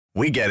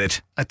We get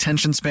it.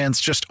 Attention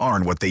spans just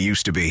aren't what they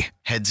used to be.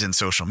 Heads in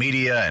social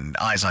media and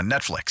eyes on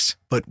Netflix.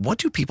 But what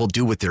do people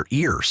do with their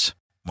ears?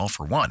 Well,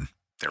 for one,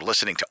 they're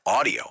listening to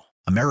audio.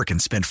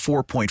 Americans spend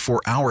 4.4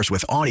 hours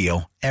with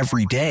audio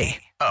every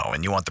day. Oh,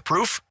 and you want the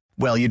proof?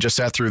 Well, you just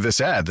sat through this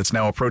ad that's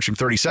now approaching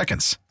 30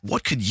 seconds.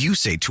 What could you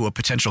say to a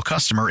potential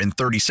customer in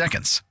 30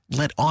 seconds?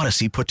 Let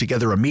Odyssey put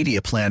together a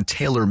media plan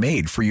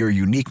tailor-made for your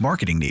unique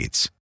marketing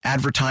needs.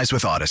 Advertise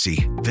with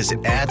Odyssey.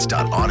 Visit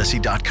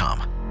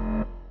ads.odyssey.com.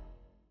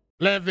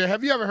 Landfill,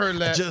 have you ever heard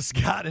that? Just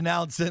got an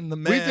ounce in the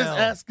mail. We just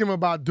asked him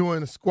about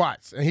doing the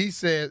squats, and he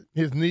said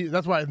his knees,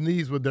 that's why his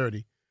knees were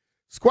dirty.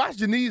 Squats,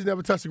 your knees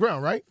never touch the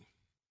ground, right?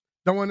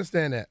 Don't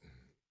understand that.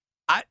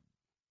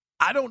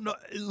 I don't know.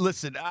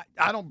 Listen,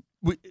 I don't.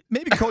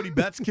 Maybe Cody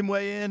Betts can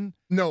weigh in.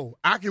 No,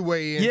 I can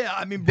weigh in. Yeah,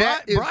 I mean,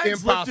 That is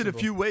Brian's lifted a impossible.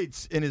 few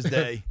weights in his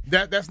day.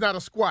 That's not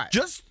a squat.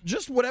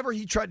 Just whatever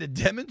he tried to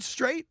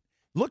demonstrate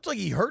looked like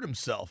he hurt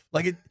himself.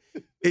 Like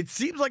it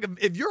seems like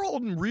if you're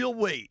holding real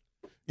weight,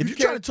 if you're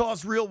trying to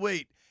toss real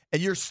weight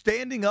and you're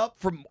standing up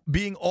from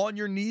being on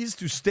your knees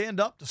to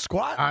stand up to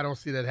squat, I don't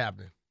see that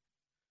happening.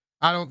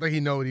 I don't think he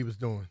knew what he was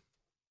doing.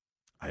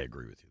 I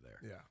agree with you there.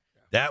 Yeah.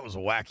 That was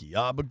wacky.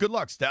 But good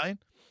luck, Stallion.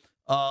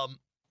 All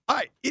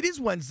right, it is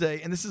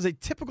Wednesday, and this is a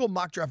typical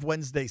Mock Draft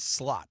Wednesday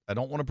slot. I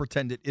don't want to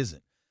pretend it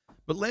isn't.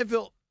 But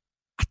Landfill,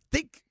 I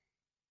think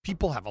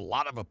people have a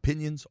lot of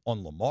opinions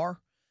on Lamar.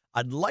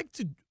 I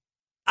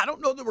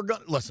don't know that we're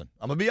going to, listen,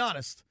 I'm going to be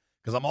honest,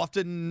 because I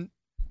often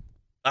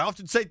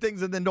say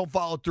things and then don't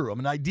follow through. I'm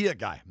an idea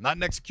guy. I'm not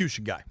an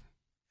execution guy.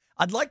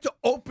 I'd like to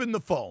open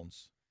the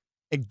phones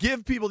and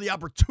give people the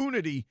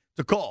opportunity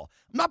to call.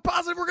 I'm not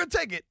positive we're going to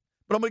take it,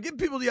 but I'm going to give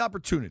people the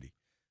opportunity.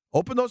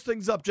 Open those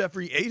things up,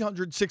 Jeffrey.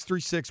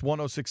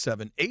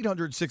 800-636-1067.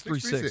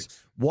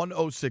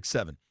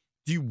 800-636-1067.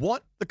 Do you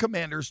want the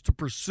Commanders to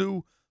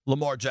pursue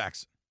Lamar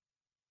Jackson?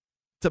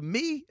 To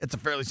me, it's a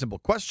fairly simple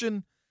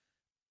question.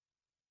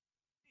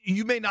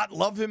 You may not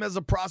love him as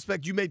a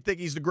prospect. You may think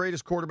he's the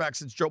greatest quarterback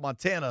since Joe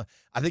Montana.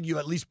 I think you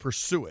at least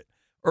pursue it.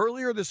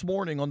 Earlier this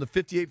morning on the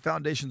 58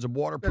 Foundations of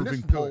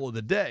Waterproofing poll of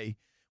the day,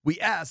 we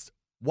asked,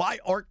 why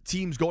aren't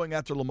teams going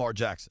after Lamar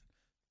Jackson?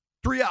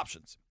 3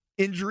 options.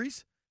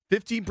 Injuries.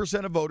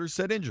 15% of voters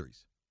said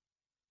injuries.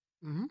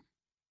 Mm-hmm.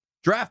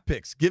 Draft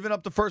picks, giving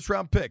up the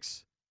first-round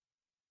picks.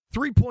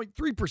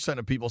 3.3%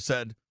 of people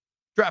said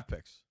draft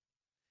picks.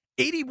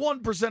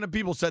 81% of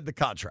people said the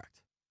contract.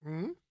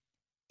 Mm-hmm.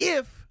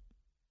 If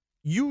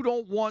you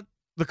don't want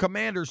the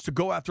Commanders to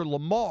go after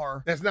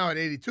Lamar. That's now at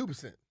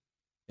 82%.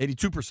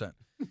 82%.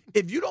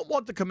 If you don't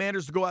want the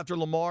Commanders to go after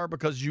Lamar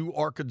because you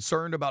are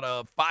concerned about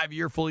a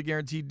 5-year fully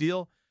guaranteed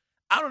deal,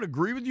 I don't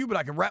agree with you, but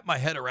I can wrap my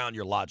head around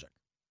your logic.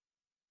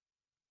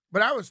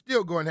 But I would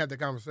still go and have the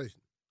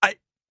conversation.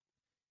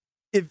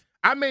 If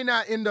I may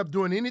not end up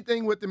doing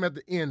anything with them at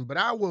the end, but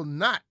I will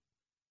not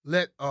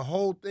let a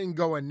whole thing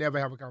go and never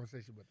have a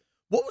conversation with them.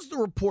 What was the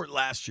report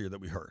last year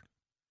that we heard?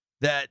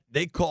 That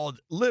they called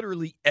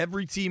literally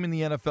every team in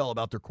the NFL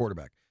about their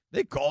quarterback.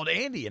 They called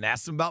Andy and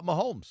asked him about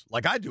Mahomes,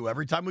 like I do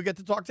every time we get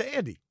to talk to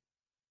Andy.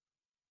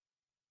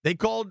 They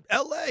called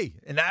L.A.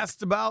 and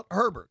asked about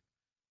Herbert.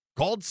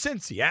 Called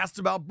Cincy, asked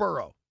about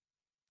Burrow.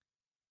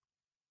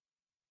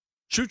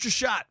 Shoot your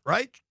shot,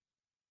 right?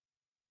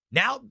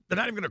 Now they're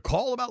not even going to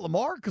call about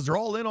Lamar because they're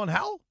all in on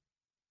Howell?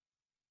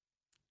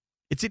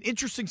 It's an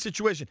interesting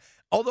situation.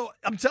 Although,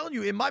 I'm telling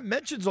you, in my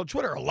mentions on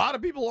Twitter, a lot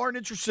of people aren't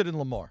interested in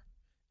Lamar.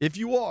 If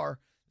you are,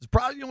 it's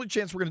probably the only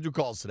chance we're going to do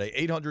calls today.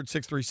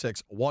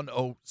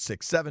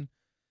 800-636-1067.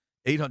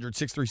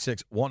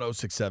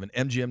 800-636-1067.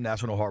 MGM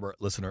National Harbor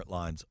listener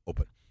lines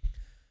open.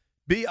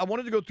 B, I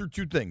wanted to go through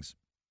 2 things.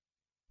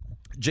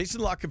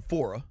 Jason La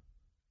Canfora,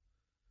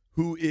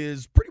 who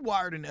is pretty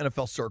wired in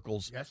NFL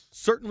circles, Yes.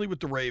 certainly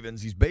with the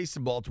Ravens. He's based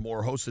in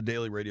Baltimore, hosts a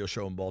daily radio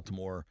show in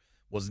Baltimore,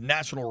 was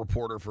national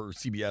reporter for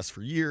CBS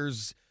for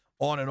years,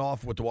 on and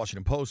off with the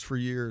Washington Post for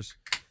years.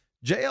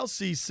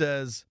 JLC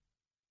says,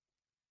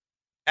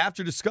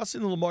 after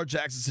discussing the Lamar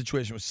Jackson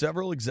situation with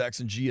several execs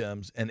and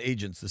GMs and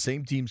agents, the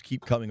same teams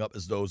keep coming up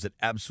as those that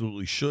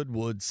absolutely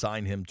would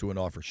sign him to an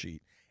offer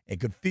sheet and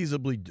could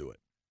feasibly do it.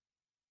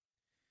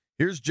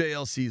 Here's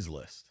JLC's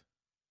list.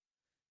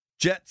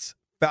 Jets,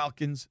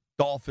 Falcons,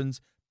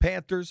 Dolphins,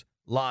 Panthers,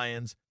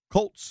 Lions,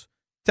 Colts,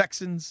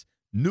 Texans,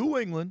 New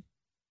England,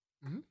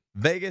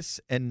 Vegas,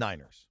 and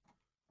Niners.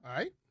 All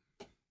right.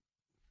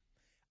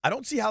 I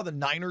don't see how the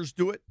Niners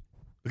do it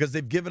because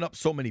they've given up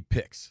so many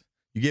picks.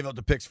 You gave up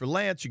the picks for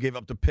Lance. You gave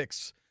up the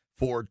picks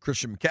for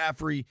Christian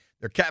McCaffrey.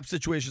 Their cap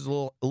situation is a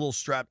little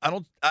strapped.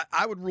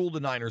 I would rule the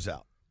Niners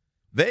out.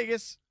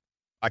 Vegas,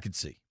 I could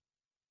see.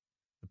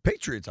 The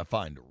Patriots, I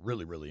find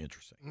really, really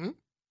interesting. Mm-hmm.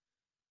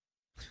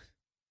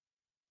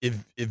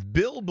 If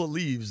Bill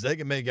believes they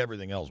can make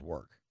everything else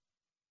work,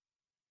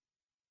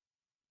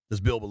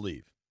 does Bill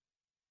believe?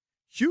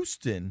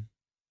 Houston,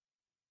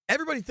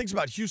 everybody thinks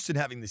about Houston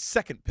having the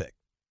 2nd pick.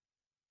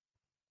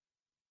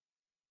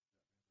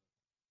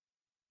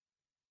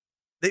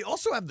 They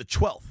also have the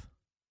 12th.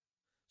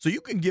 So you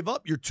can give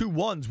up your 2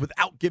 1s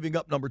without giving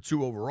up number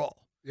 2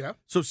 overall. Yeah.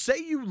 So say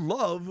you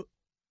love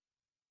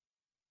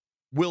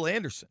Will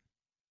Anderson.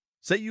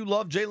 Say you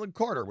love Jalen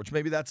Carter, which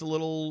maybe that's a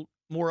little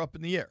more up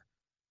in the air.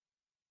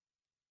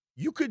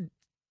 You could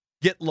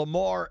get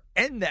Lamar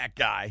and that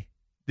guy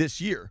this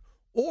year.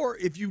 Or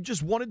if you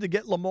just wanted to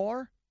get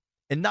Lamar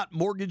and not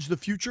mortgage the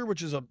future,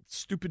 which is a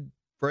stupid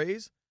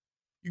phrase,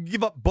 you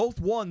give up both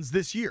ones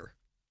this year.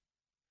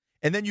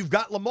 And then you've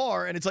got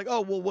Lamar, and it's like,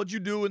 oh, well, what'd you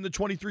do in the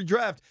 23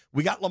 draft?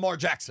 We got Lamar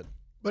Jackson.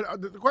 But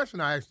the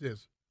question I asked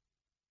is,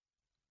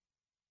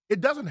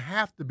 it doesn't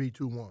have to be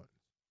 2-1.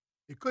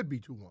 It could be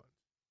 2-1.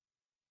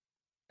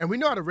 And we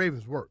know how the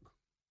Ravens work.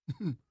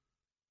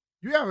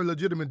 You have a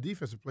legitimate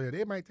defensive player,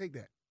 they might take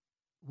that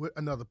with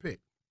another pick.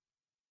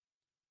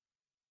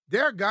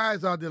 There are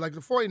guys out there like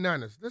the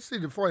 49ers. Let's see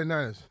the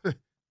 49ers.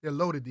 They're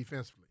loaded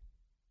defensively.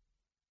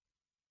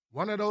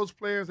 One of those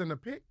players in the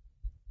pick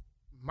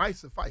might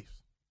suffice.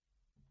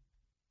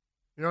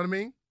 You know what I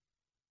mean?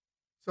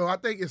 So I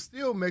think it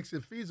still makes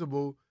it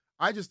feasible.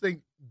 I just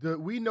think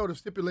we know the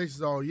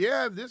stipulations are,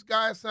 if this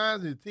guy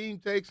signs and the team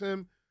takes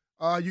him,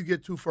 you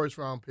get 2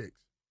 first-round picks.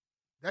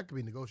 That could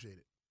be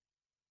negotiated.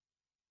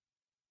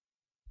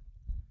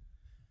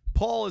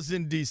 Paul is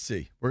in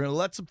D.C. We're going to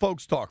let some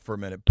folks talk for a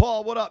minute.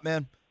 Paul, what up,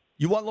 man?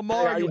 You want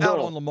Lamar or you out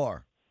on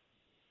Lamar?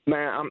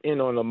 Man, I'm in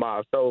on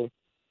Lamar. So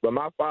when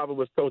my father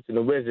was coaching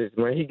the Wizards,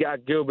 when he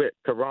got Gilbert,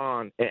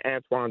 Caron, and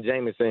Antoine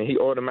Jameson, he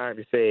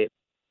automatically said,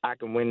 I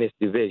can win this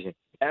division.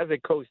 As a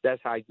coach,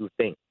 that's how you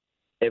think.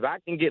 If I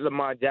can get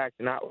Lamar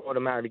Jackson, I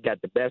automatically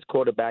got the best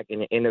quarterback in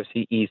the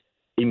NFC East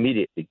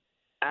immediately.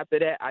 After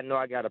that, I know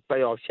I got a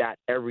playoff shot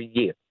every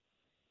year.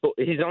 So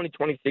he's only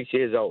 26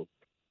 years old.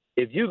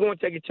 If you're going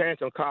to take a chance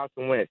on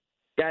Carson Wentz,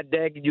 God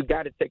dang it, you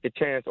got to take a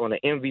chance on an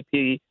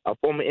MVP, a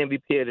former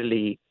MVP of the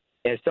league,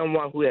 and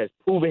someone who has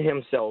proven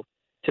himself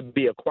to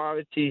be a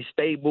quality,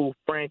 stable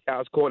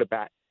franchise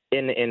quarterback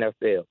in the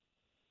NFL.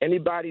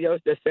 Anybody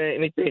else that's saying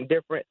anything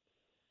different,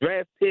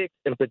 draft picks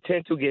and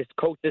potential gets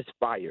coaches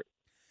fired.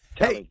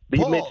 Hey, B.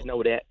 Paul, Mitch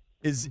know that.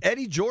 Is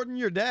Eddie Jordan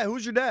your dad?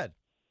 Who's your dad?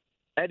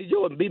 Eddie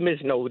Jordan, B.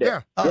 Mitch know that.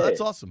 Yeah. Oh,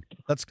 that's awesome.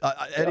 That's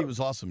Eddie was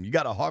awesome. You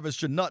got to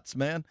harvest your nuts,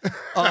 man.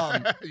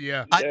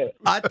 Yeah.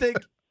 I think.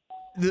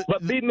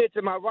 But B. Mitch,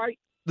 am I right?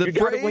 The you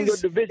gotta win your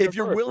phrase, division if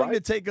you're first, willing right? to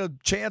take a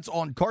chance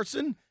on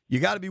Carson, you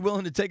got to be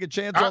willing to take a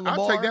chance on Lamar.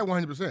 I'll take that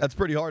 100%. That's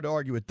pretty hard to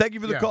argue with. Thank you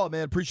for the call,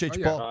 man. Appreciate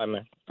you, Paul. All right,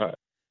 man. All right.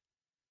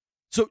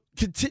 So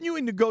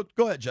continuing to go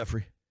ahead,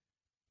 Jeffrey.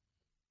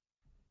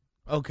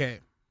 Okay.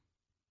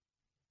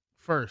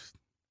 First,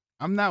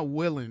 I'm not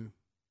willing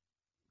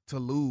to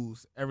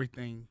lose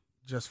everything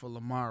just for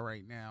Lamar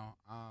right now.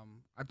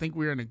 I think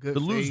we're in a good To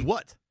lose phase.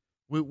 what?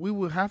 We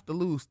would have to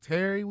lose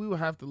Terry. We would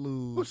have to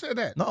lose. Who said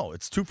that? No,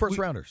 it's 2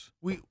 first-rounders.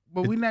 We're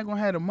not gonna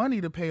have the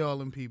money to pay all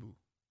them people.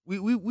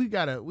 We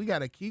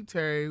gotta keep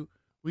Terry.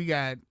 We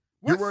got.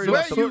 You're worried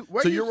about the-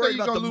 Where so you you're say worried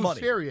you're about going to the lose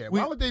money. Terry at?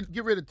 Why would they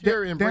get rid of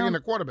Terry and bring in a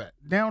quarterback?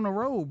 Down the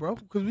road, bro,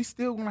 because we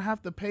still gonna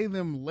have to pay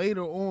them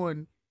later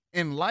on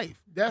in life.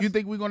 You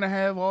think we're gonna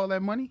have all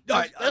that money? All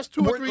right, That's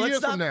 2 or 3 let's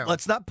years not, from now.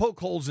 Let's not poke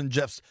holes in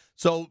Jeff's.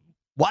 So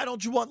why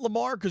don't you want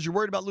Lamar? Because you're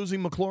worried about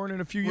losing McLaurin in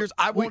a few years.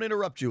 I won't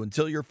interrupt you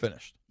until you're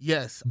finished.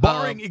 Yes,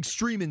 Barring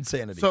extreme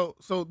insanity.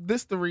 So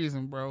this the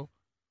reason, bro.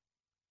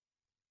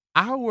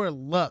 Our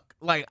luck,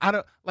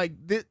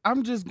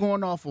 I'm just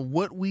going off of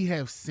what we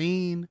have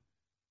seen.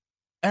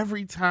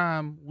 Every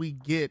time we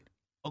get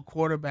a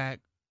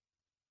quarterback,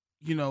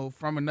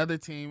 from another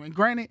team, and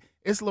granted,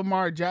 it's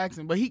Lamar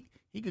Jackson, but he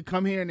could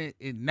come here and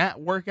it not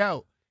work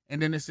out,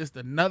 and then it's just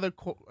another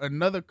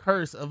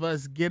curse of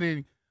us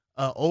getting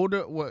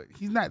older. Well,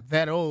 he's not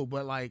that old,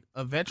 but like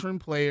a veteran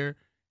player,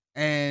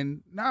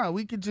 and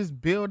we could just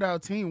build our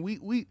team.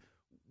 We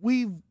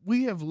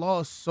have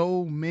lost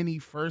so many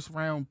first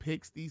round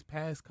picks these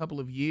past couple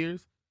of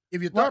years.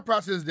 If your thought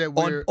process is that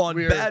we're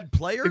bad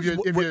players,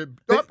 if your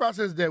thought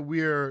process is that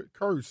we're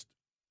cursed,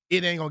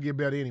 it ain't gonna get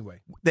better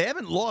anyway. They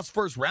haven't lost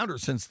first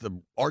rounders since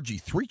the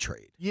RG3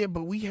 trade. Yeah,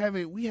 but we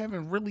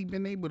haven't really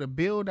been able to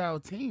build our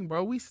team,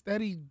 bro. We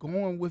steady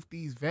going with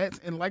these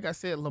vets, and like I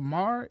said,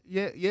 Lamar,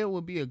 it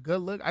would be a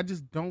good look. I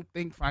just don't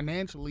think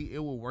financially it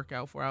will work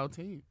out for our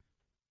team.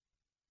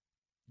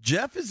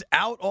 Jeff is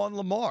out on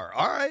Lamar.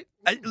 All right,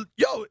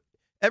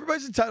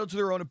 everybody's entitled to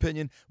their own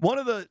opinion. One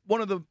of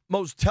the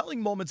most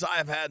telling moments I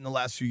have had in the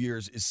last few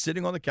years is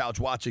sitting on the couch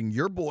watching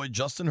your boy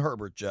Justin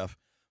Herbert, Jeff,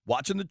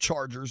 watching the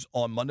Chargers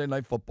on Monday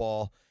Night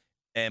Football,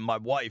 and my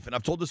wife, and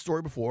I've told this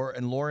story before,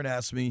 and Lauren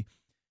asked me,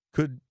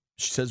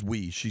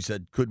 she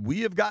said, could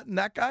we have gotten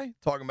that guy?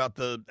 Talking about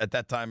at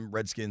that time,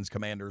 Redskins,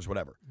 Commanders,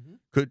 whatever.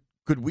 Mm-hmm.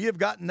 Could we have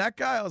gotten that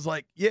guy? I was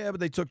like, yeah, but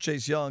they took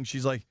Chase Young.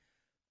 She's like,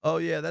 oh,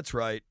 yeah, that's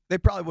right. They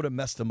probably would have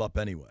messed him up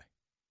anyway.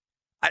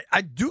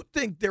 I do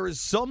think there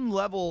is some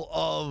level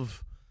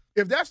of...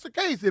 If that's the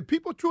case, if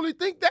people truly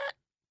think that,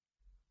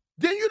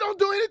 then you don't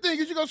do anything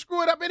because you're going to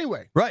screw it up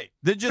anyway. Right.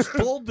 Then just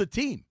fold the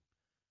team.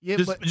 Yeah,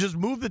 just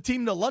move the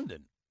team to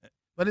London.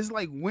 But it's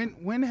like,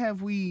 when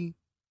have we...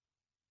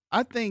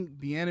 I think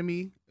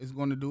Bieniemy is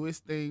going to do his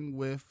thing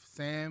with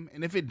Sam,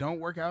 and if it don't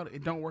work out,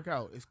 it don't work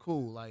out. It's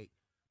cool.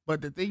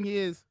 But the thing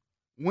is,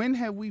 when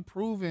have we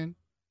proven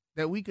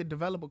that we could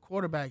develop a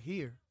quarterback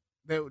here?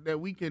 that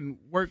we can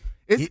work.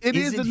 It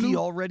is Isn't a new. he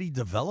already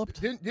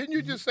developed? Didn't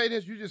you just say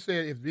this? You just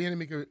said if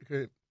Bieniemy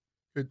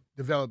could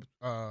develop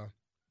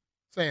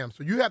Sam,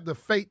 so you have the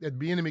faith that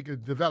Bieniemy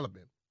could develop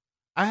him.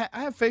 I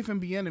have faith in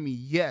Bieniemy,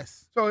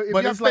 yes. So if But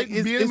you have it's like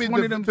faith in it's Bieniemy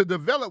one of them. to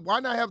develop, why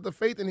not have the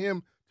faith in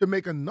him to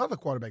make another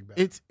quarterback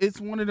better? It's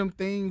one of them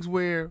things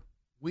where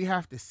we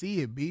have to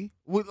see it.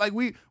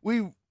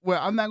 Well,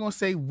 I'm not gonna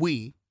say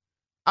we.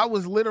 I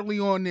was literally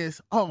on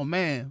this. Oh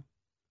man,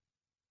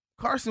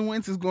 Carson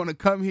Wentz is going to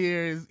come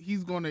here.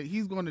 He's going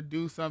to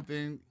do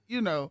something.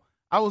 You know,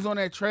 I was on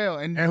that trail,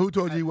 and who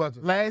told you he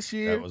wasn't? last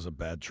year? That was a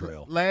bad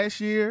trail. Last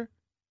year,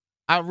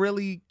 I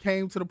really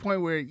came to the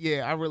point where,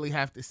 I really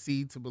have to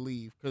see to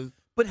believe.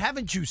 But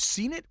haven't you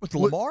seen it with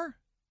Lamar?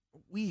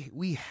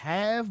 We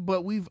have,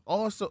 but we've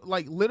also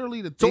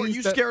literally the. So are things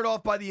you that, scared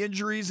off by the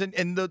injuries and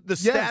the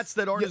Yes. stats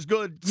that aren't as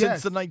good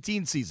since the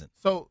 19 season?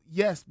 So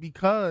yes,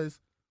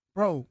 because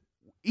bro,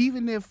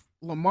 even if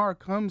Lamar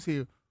comes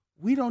here,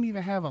 we don't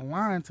even have a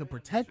line to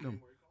protect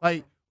him.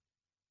 Like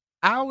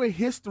our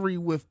history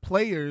with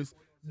players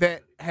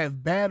that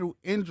have battled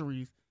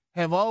injuries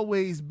have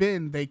always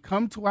been they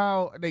come to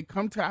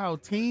our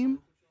team,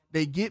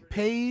 they get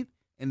paid,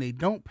 and they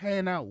don't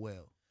pan out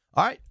well.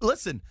 All right,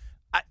 listen.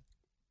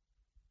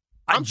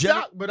 I'm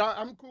shocked, but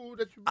I'm cool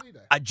that you believe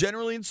that. I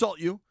generally insult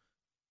you.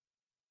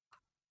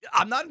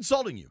 I'm not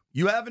insulting you.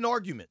 You have an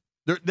argument.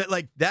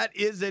 That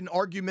is an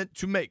argument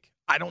to make.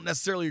 I don't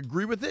necessarily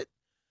agree with it,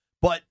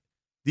 but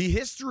the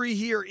history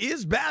here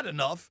is bad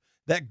enough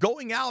that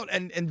going out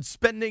and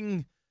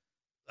spending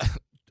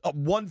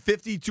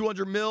 $150,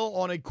 $200 million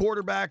on a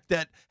quarterback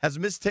that has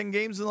missed 10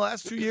 games in the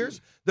last 2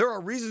 years, there are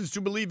reasons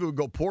to believe it would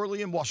go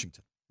poorly in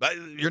Washington.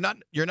 You're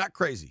not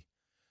crazy.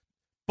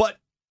 But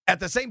at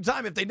the same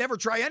time, if they never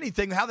try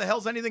anything, how the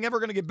hell's anything ever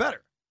going to get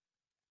better?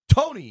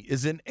 Tony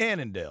is in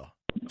Annandale.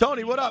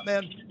 Tony, what up,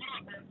 man?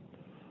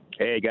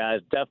 Hey,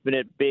 guys,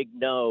 definite big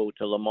no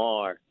to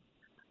Lamar.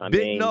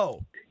 Big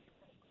no.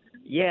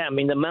 Yeah, I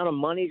mean, the amount of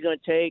money he's going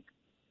to take,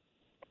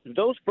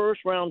 those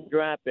first-round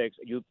draft picks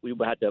we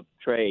had to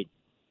trade,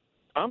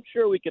 I'm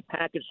sure we could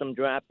package some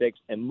draft picks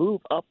and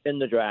move up in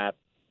the draft.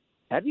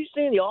 Have you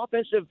seen the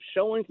offensive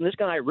showing from this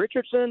guy,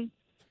 Richardson?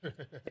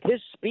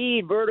 His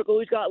speed, vertical,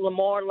 he's got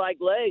Lamar-like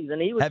legs,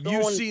 and he was Have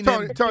you seen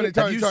Tony.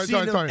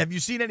 Have you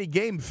seen any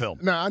game film?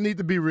 Now, I need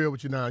to be real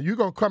with you now. You're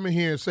going to come in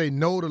here and say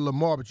no to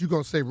Lamar, but you're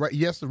going to say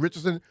yes to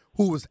Richardson,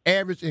 who was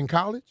average in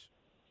college?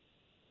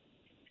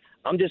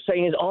 I'm just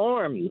saying his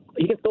arm. He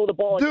can throw the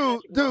ball.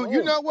 Dude,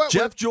 you know what?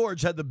 Jeff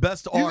George had the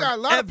best arm You got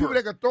a lot of people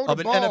that can throw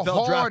the ball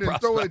NFL hard and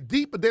throw prospect. it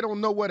deep, but they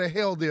don't know where the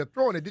hell they're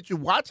throwing it. Did you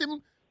watch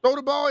him throw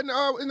the ball in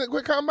the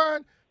quick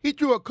combine? He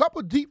threw a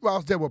couple deep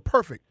routes that were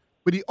perfect,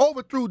 but he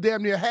overthrew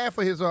damn near half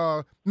of his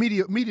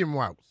medium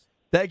routes.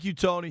 Thank you,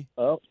 Tony.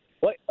 Oh,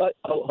 what?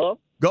 Huh?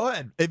 Go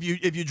ahead. If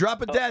you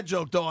drop a dad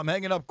joke, though, I'm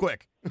hanging up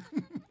quick.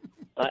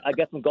 I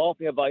got some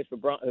golfing advice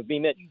for B.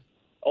 Mitch.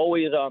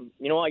 Always,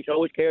 you should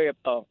always carry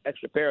a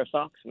extra pair of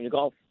socks when you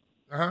golf.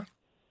 Uh-huh.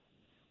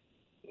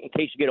 In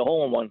case you get a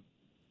hole in one.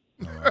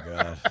 Oh, my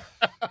God.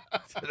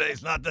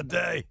 Today's not the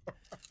day.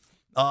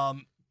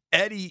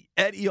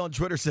 Eddie on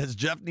Twitter says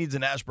Jeff needs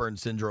an Ashburn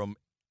syndrome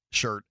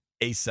shirt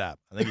ASAP.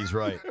 I think he's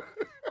right.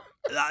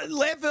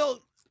 Landfill.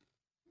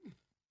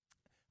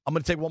 I'm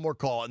going to take one more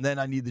call, and then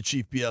I need the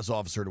chief BS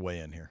officer to weigh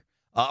in here.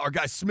 Our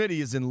guy Smitty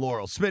is in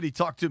Laurel. Smitty,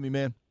 talk to me,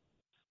 man.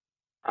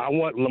 I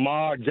want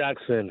Lamar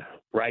Jackson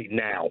right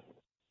now.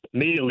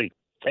 Immediately.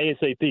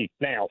 ASAP.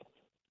 Now.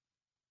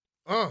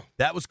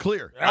 That was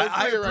clear.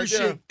 I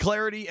appreciate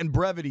clarity and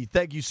brevity.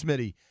 Thank you,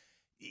 Smitty.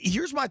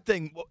 Here's my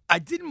thing. I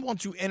didn't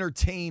want to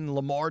entertain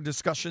Lamar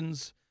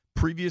discussions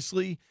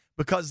previously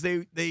because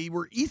they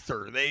were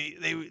ether.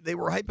 They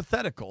were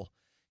hypothetical.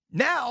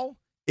 Now,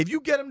 if you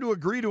get him to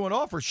agree to an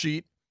offer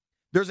sheet,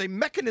 there's a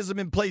mechanism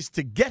in place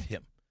to get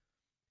him.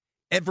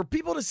 And for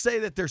people to say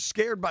that they're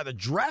scared by the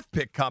draft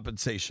pick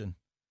compensation,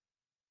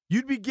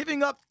 you'd be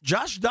giving up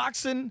Josh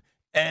Doxson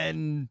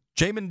and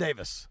Jamin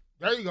Davis.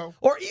 There you go.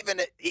 Or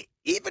even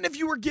if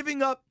you were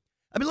giving up,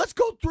 let's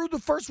go through the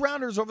first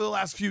rounders over the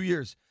last few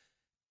years.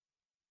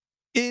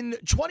 In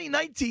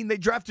 2019, they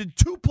drafted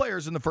 2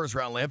 players in the first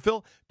round,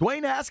 Landfill,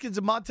 Dwayne Haskins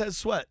and Montez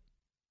Sweat.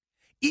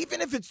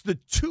 Even if it's the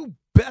 2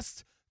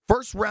 best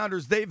first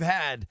rounders they've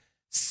had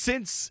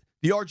since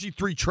the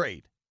RG3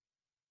 trade,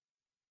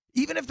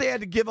 even if they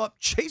had to give up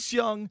Chase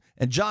Young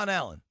and John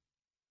Allen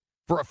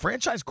for a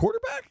franchise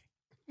quarterback?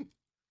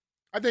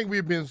 I think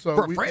we've been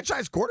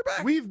franchise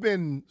quarterback? We've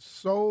been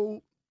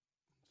so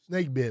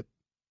snake bit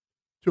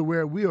to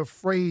where we're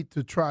afraid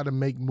to try to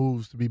make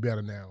moves to be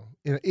better now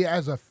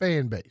as a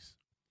fan base.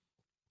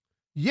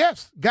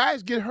 Yes,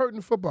 guys get hurt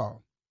in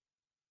football.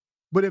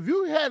 But if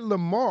you had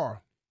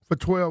Lamar for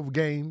 12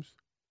 games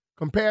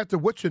compared to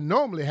what you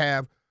normally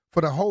have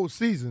for the whole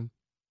season,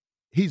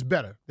 he's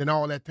better than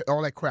all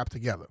that crap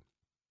together.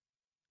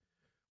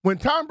 When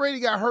Tom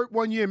Brady got hurt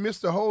one year and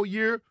missed the whole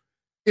year,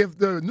 if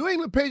the New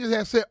England Patriots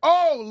had said,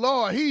 "Oh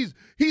Lord, he's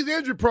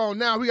injury prone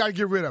now, we got to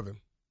get rid of him,"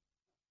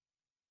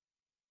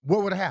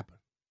 what would have happened?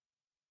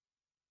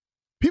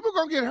 people are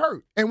going to get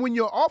hurt. And when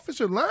your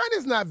offensive line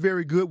is not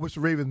very good, which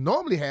the Ravens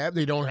normally have,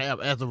 they don't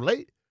have as of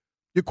late,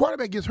 your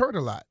quarterback gets hurt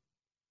a lot.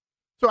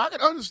 So I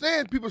can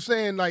understand people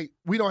saying, like,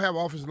 we don't have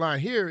offensive line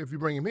here if you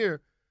bring him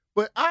here.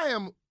 But I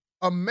am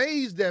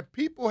amazed that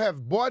people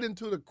have bought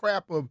into the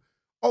crap of,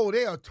 oh,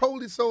 they are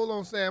totally sold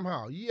on Sam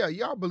Howell. Yeah,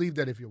 y'all believe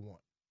that if you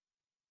want.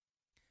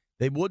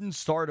 They wouldn't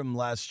start him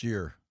last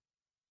year,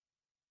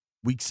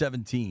 week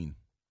 17,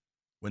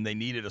 when they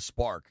needed a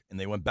spark, and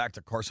they went back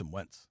to Carson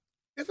Wentz.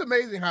 It's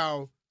amazing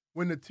how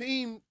when the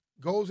team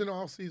goes in the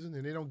offseason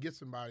and they don't get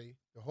somebody,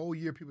 the whole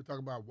year people talk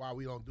about why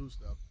we don't do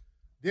stuff.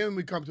 Then when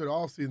we come to the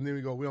offseason, then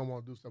we go, we don't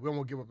want to do stuff. We don't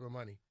want to give up the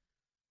money.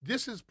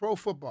 This is pro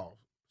football.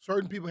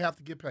 Certain people have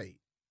to get paid,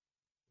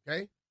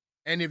 okay?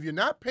 And if you're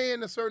not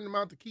paying a certain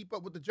amount to keep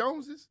up with the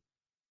Joneses,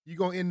 you're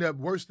going to end up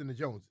worse than the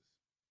Joneses.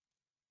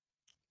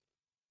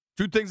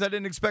 Two things I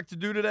didn't expect to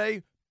do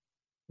today.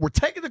 We're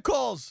taking the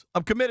calls.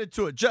 I'm committed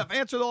to it. Jeff,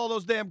 answer all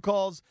those damn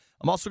calls.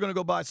 I'm also going to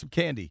go buy some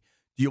candy.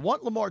 Do you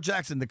want Lamar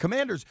Jackson? The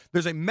Commanders,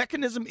 there's a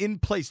mechanism in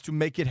place to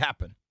make it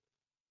happen.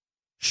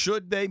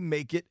 Should they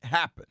make it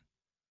happen?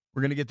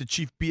 We're going to get the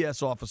chief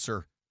BS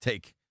officer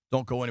take.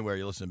 Don't go anywhere.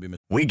 You're listening to me.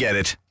 We get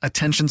it.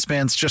 Attention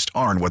spans just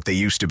aren't what they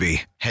used to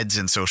be. Heads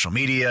in social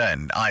media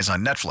and eyes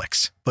on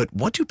Netflix. But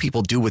what do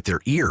people do with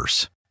their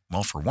ears?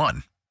 Well, for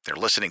one, they're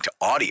listening to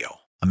audio.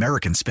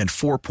 Americans spend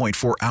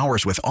 4.4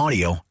 hours with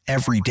audio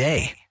every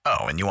day.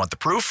 Oh, and you want the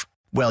proof?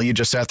 Well, you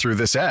just sat through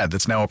this ad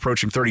that's now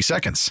approaching 30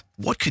 seconds.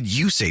 What could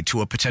you say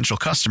to a potential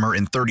customer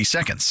in 30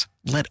 seconds?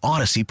 Let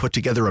Odyssey put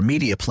together a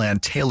media plan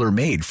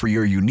tailor-made for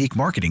your unique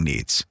marketing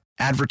needs.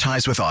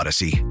 Advertise with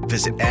Odyssey.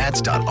 Visit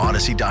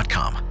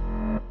ads.odyssey.com.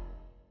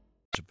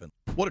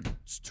 What a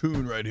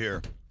tune right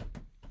here.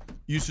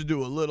 Used to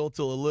do a little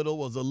till a little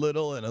was a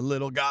little and a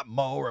little got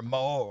more and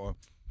more.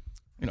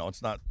 You know,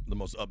 it's not the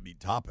most upbeat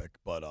topic,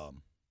 but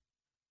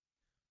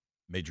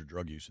major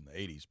drug use in the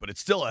 80s. But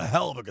it's still a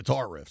hell of a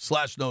guitar riff.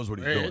 Slash knows what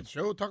he's doing.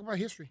 Show, talk about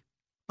history.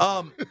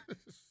 Lot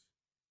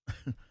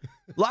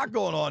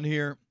going on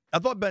here. I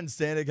thought Ben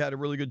Stanek had a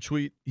really good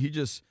tweet.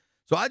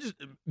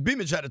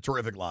 Beamish had a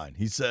terrific line.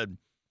 He said,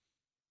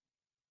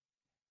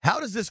 how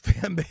does this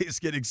fan base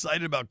get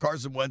excited about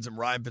Carson Wentz and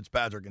Ryan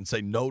Fitzpatrick and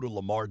say no to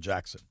Lamar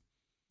Jackson?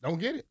 Don't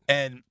get it.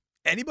 And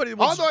anybody that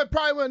wants although it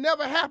probably will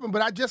never happen,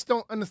 but I just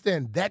don't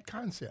understand that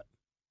concept.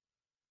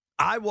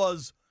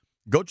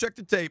 Go check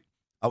the tape.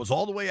 I was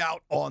all the way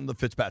out on the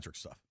Fitzpatrick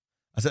stuff.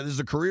 I said, this is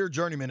a career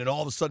journeyman, and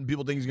all of a sudden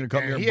people think he's going to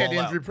come here and ball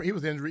out. He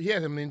was injured. He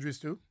had some injuries,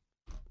 too.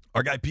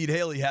 Our guy Pete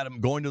Haley had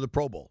him going to the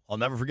Pro Bowl. I'll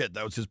never forget.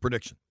 That was his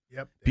prediction.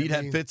 Yep. Pete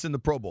had Fitz in the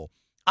Pro Bowl.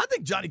 I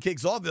think Johnny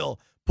Cakes Awville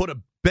put a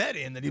bet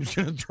in that he was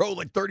going to throw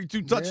like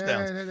 32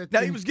 touchdowns.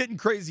 Now he was getting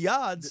crazy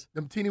odds.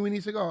 Them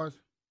teeny-weeny cigars.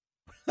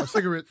 Or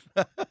cigarettes.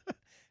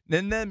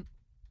 And then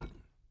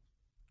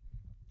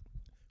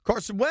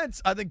Carson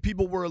Wentz, I think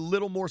people were a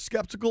little more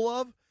skeptical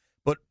of.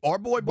 But our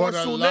boy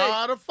Barstool Nate. A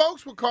lot of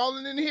folks were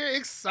calling in here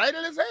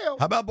excited as hell.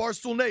 How about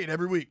Barstool Nate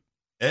every week?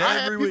 I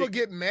had people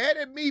get mad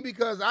at me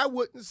because I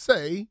wouldn't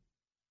say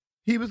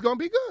he was going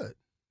to be good.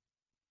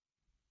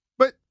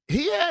 But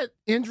he had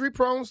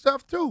injury-prone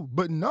stuff too.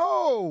 But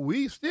no,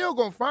 we still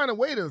going to find a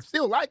way to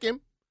still like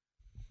him.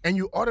 And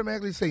you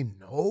automatically say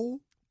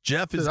no?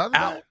 Jeff is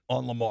out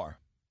on Lamar.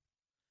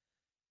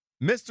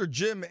 Mr.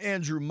 Jim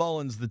Andrew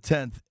Mullins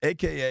X,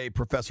 a.k.a.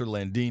 Professor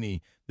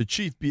Landini, the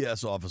chief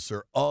BS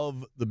officer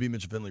of the B.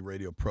 Mitchell Finley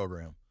radio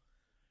program.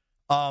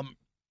 I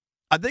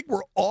think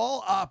we're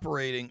all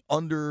operating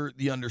under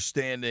the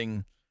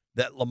understanding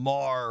that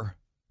Lamar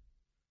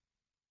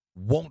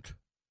won't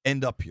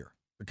end up here.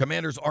 The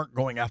Commanders aren't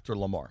going after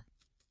Lamar.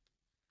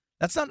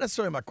 That's not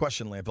necessarily my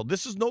question, Landfill.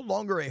 This is no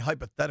longer a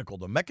hypothetical.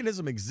 The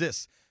mechanism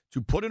exists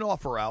to put an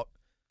offer out,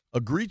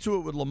 agree to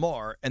it with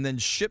Lamar, and then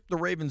ship the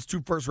Ravens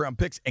 2 first-round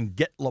picks and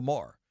get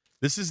Lamar.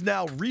 This is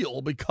now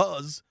real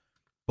because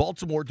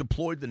Baltimore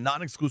deployed the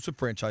non-exclusive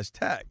franchise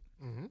tag.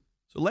 Mm-hmm.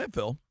 So,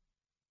 Landfill,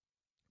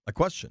 my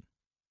question,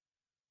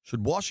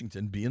 should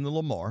Washington be in the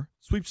Lamar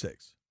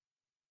sweepstakes?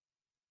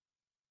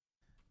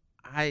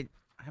 I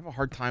have a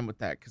hard time with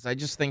that because I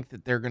just think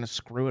that they're going to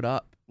screw it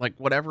up. Like,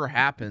 whatever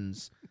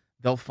happens,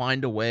 they'll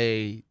find a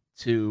way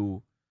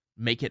to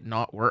make it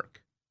not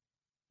work.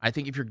 I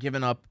think if you're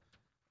giving up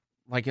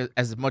like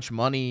as much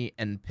money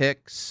and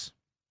picks,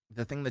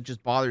 the thing that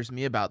just bothers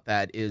me about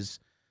that is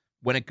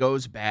when it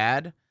goes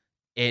bad,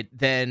 it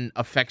then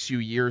affects you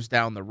years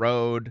down the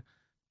road.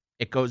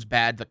 It goes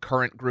bad, the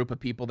current group of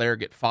people there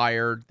get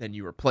fired, then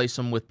you replace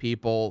them with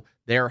people.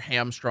 They're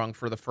hamstrung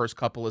for the first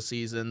couple of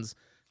seasons.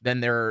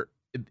 Then they're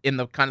in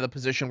the kind of the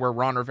position where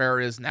Ron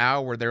Rivera is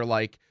now, where they're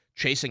like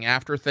chasing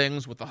after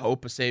things with the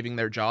hope of saving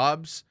their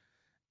jobs.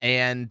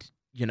 And,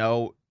 you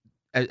know,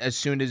 as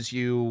soon as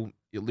you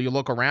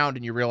look around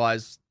and you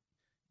realize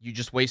you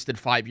just wasted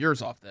 5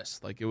 years off this.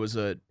 Like, it was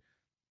a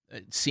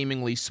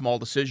seemingly small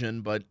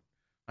decision, but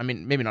I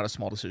mean, maybe not a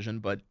small decision,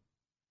 but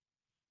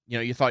you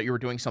know, you thought you were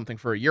doing something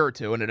for a year or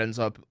two and it ends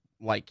up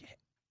like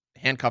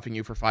handcuffing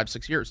you for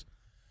 5-6 years.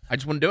 I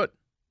just wouldn't do it.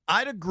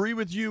 I'd agree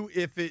with you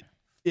if it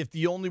if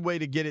the only way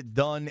to get it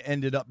done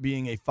ended up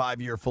being a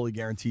 5-year fully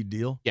guaranteed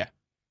deal. Yeah.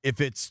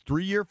 If it's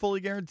 3-year fully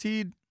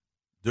guaranteed,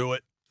 do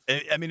it.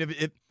 I mean,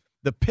 if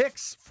the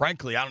picks,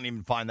 frankly, I don't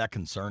even find that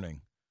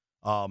concerning.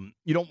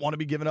 You don't want to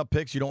be giving up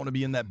picks. You don't want to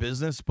be in that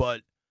business.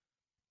 But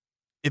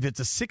if it's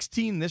a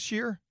 16 this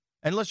year,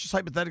 and let's just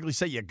hypothetically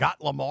say you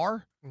got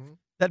Lamar,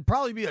 that'd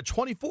probably be a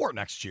 24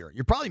 next year.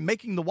 You're probably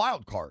making the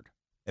wild card,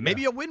 and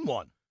maybe you win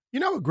one. You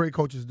know what great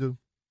coaches do?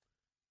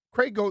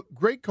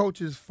 Great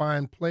coaches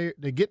find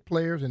they get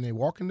players and they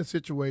walk into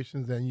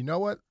situations, and you know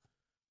what?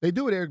 They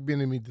do what Eric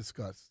Bieniemy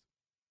discussed.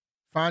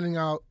 Finding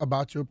out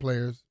about your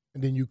players,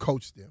 and then you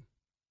coach them.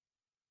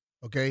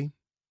 Okay?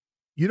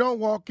 You don't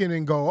walk in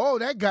and go, oh,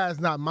 that guy's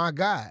not my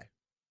guy,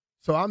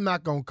 so I'm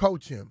not going to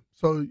coach him.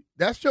 So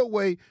that's your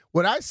way.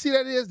 What I see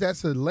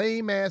that's a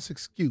lame-ass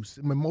excuse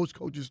that most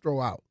coaches throw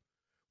out.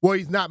 Well,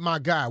 he's not my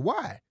guy.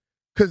 Why?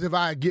 Because if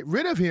I get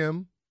rid of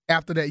him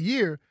after that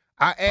year,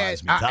 I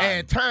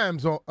add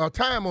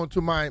time onto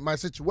my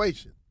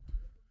situation.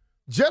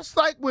 Just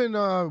like when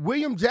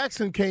William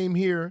Jackson came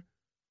here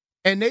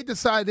and they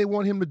decided they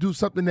want him to do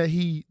something that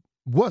he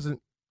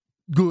wasn't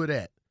good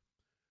at.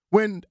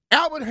 When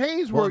Albert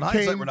Hainsworth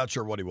came, we're not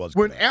sure what he was.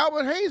 When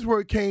Albert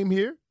Hainsworth came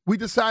here, we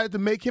decided to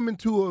make him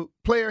into a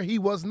player he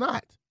was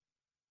not.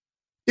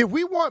 If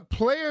we want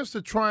players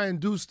to try and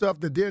do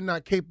stuff that they're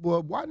not capable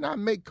of, why not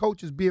make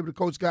coaches be able to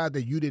coach guys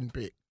that you didn't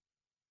pick?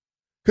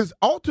 Because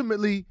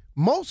ultimately,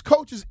 most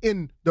coaches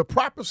in the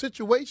proper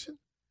situation,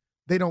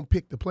 they don't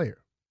pick the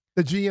player.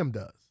 The GM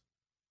does.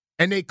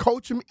 And they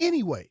coach him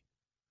anyway.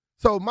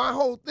 So my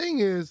whole thing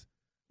is,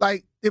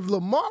 like, if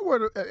Lamar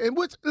were to, and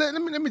which let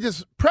me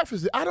just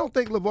preface it, I don't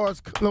think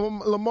Lamar's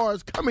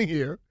coming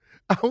here.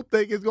 I don't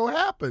think it's going to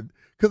happen.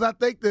 Because I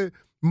think that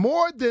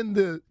more than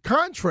the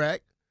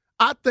contract,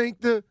 I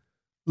think the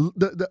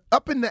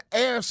up in the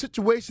air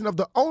situation of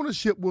the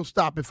ownership will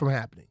stop it from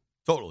happening.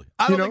 Totally.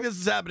 I don't think this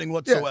is happening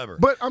whatsoever. Yeah,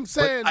 but I'm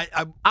saying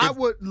I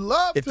would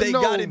love if to they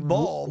know got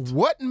involved.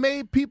 What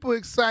made people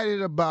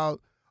excited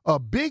about a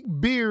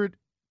big beard,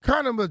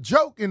 kind of a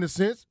joke in a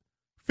sense,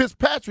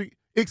 Fitzpatrick,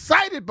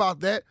 excited about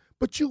that,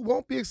 but you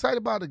won't be excited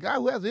about a guy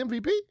who has an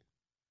MVP?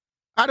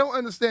 I don't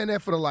understand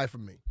that for the life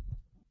of me.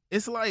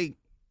 It's like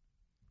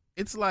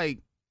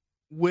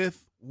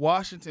with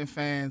Washington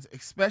fans,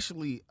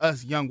 especially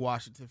us young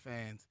Washington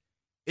fans,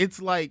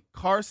 it's like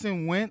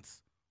Carson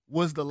Wentz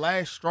was the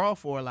last straw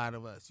for a lot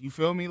of us. You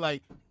feel me?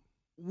 Like,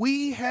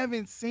 we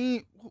haven't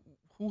seen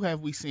 – who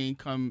have we seen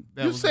come –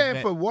 You're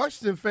saying for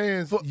Washington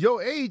fans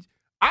your age,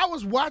 I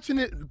was watching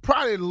it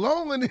probably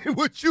longer than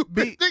what you've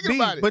been thinking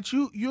about it. But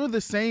you're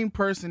the same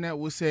person that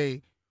will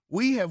say,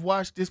 we have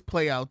watched this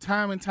play out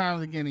time and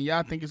time again, and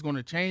y'all think it's going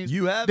to change.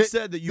 You have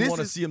said that you want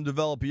to see him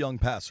develop a young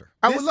passer.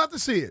 I would love to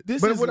see it.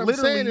 But what I'm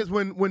saying is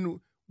when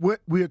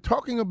what we're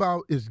talking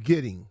about is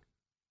getting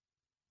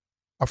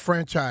a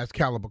franchise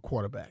caliber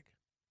quarterback.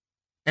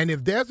 And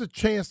if there's a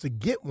chance to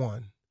get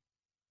one,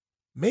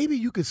 maybe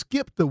you could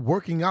skip the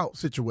working out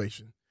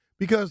situation.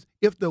 Because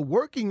if the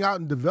working out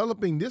and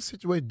developing this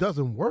situation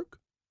doesn't work,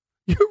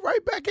 you're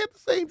right back at the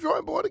same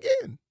drawing board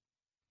again.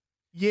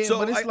 Yeah, so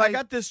but it's I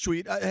got this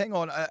tweet. Hang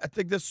on. I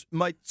think this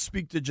might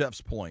speak to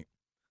Jeff's point.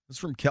 This is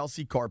from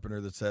Kelsey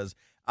Carpenter that says,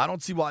 I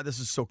don't see why this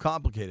is so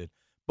complicated.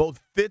 Both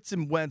Fitz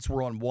and Wentz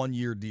were on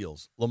one-year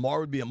deals.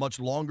 Lamar would be a much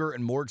longer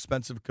and more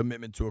expensive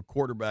commitment to a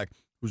quarterback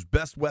whose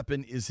best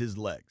weapon is his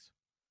legs.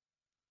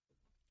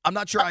 I'm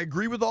not sure I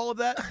agree with all of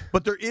that,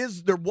 but there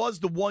was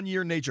the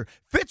one-year nature.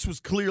 Fitz was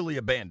clearly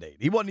a Band-Aid.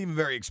 He wasn't even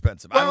very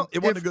expensive. Well, it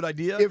wasn't a good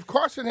idea. If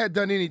Carson had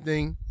done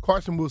anything,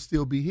 Carson will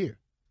still be here.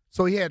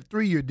 So he had a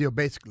 3-year deal,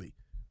 basically.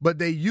 But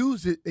they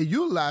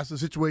utilized the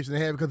situation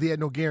they had because he had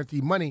no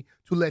guaranteed money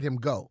to let him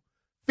go.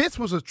 Fitz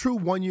was a true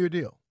one-year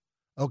deal.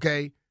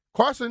 Okay?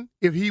 Carson,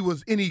 if he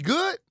was any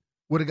good,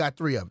 would have got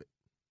 3 of it.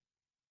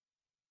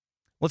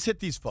 Let's hit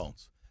these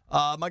phones.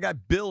 My guy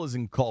Bill is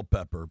in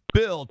Culpeper.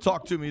 Bill,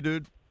 talk to me,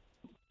 dude.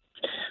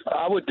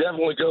 I would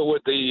definitely go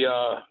with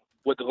the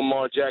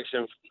Lamar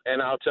Jackson,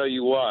 and I'll tell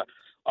you why.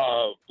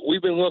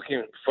 We've been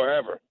looking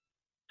forever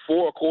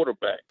for a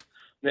quarterback.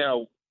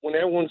 Now, when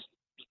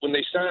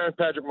they signed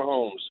Patrick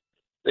Mahomes,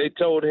 they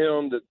told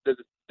him that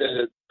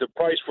the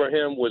price for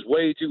him was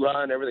way too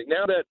high and everything.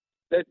 Now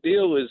that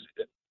deal is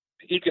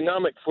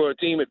economic for a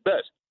team at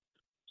best.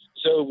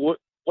 So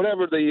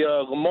whatever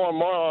the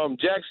Lamar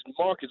Jackson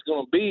market is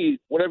going to be,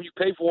 whatever you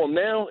pay for him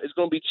now is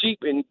going to be cheap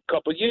in a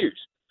couple of years.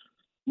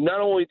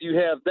 Not only do you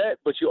have that,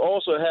 but you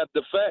also have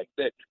the fact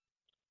that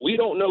we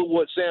don't know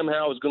what Sam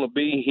Howell is going to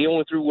be. He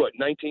only threw,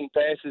 19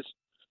 passes?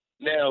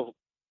 Now,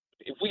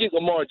 if we get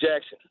Lamar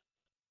Jackson,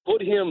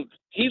 put him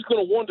 – he's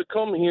going to want to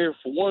come here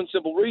for one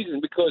simple reason,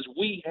 because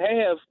we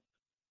have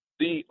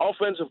the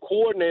offensive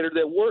coordinator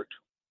that worked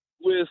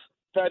with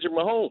Patrick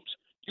Mahomes.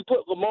 You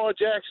put Lamar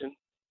Jackson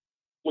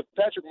with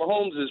Patrick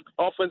Mahomes as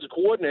offensive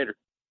coordinator,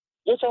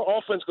 what's our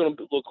offense going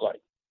to look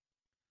like?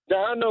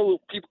 Now, I know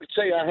people could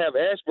say I have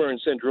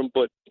Asperger's syndrome,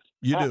 but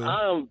you do.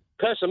 I'm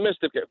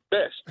pessimistic at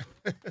best.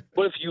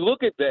 But if you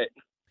look at that,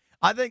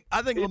 I think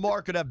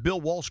Lamar could have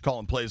Bill Walsh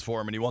calling plays for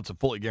him, and he wants a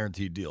fully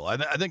guaranteed deal. I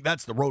think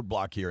that's the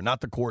roadblock here,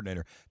 not the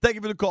coordinator. Thank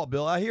you for the call,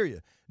 Bill. I hear you.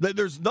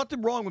 There's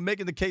nothing wrong with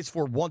making the case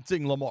for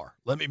wanting Lamar.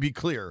 Let me be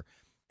clear.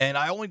 And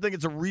I only think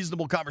it's a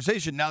reasonable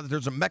conversation now that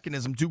there's a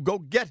mechanism to go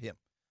get him.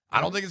 I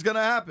don't think it's going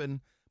to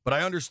happen, but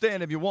I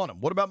understand if you want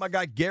him. What about my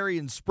guy Gary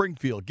in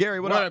Springfield? Gary,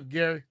 what up?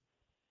 Gary?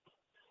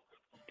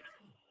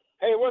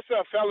 Hey, what's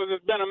up, fellas?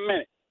 It's been a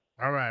minute.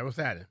 All right, what's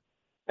happening?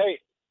 Hey,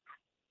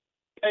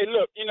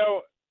 look,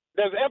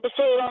 there's an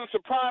episode on The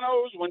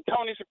Sopranos when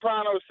Tony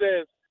Soprano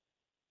says,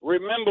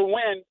 remember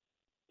when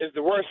is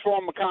the worst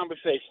form of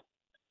conversation.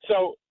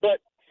 So, but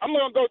I'm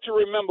going to go to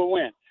remember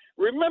when.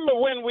 Remember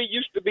when we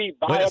used to be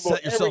viable Way to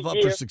set yourself up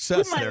year? for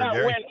success we might there, not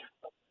Gary.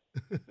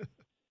 Win.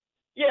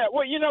 Yeah,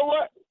 well, you know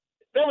what?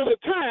 There was a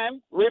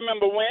time,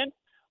 remember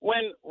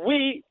when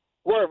we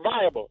were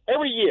viable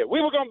every year.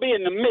 We were going to be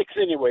in the mix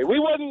anyway. We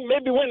wasn't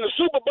maybe win the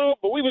Super Bowl,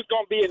 but we was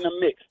going to be in the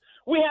mix.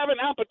 We have an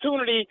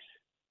opportunity,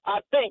 I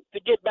think, to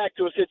get back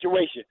to a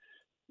situation.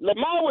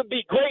 Lamar would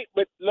be great,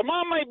 but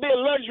Lamar might be a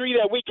luxury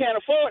that we can't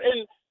afford.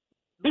 And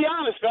be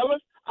honest,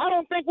 fellas, I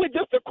don't think we're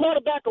just a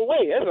quarterback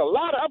away. There's a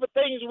lot of other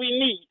things we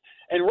need.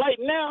 And right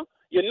now,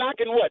 you're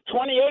knocking,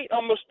 $28,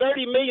 almost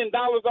 $30 million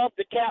off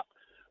the cap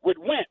with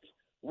Wentz.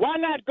 Why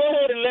not go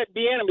ahead and let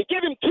Bieniemy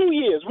give him 2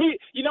 years?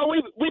 We've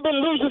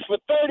been losers for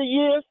 30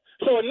 years,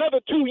 so another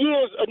 2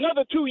 years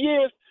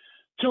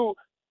to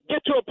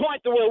get to a point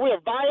to where we're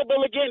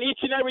viable again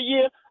each and every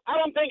year. I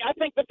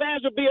think the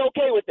fans would be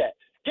okay with that.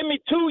 Give me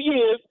 2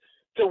 years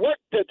to work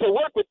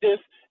with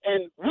this,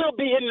 and we'll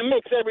be in the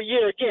mix every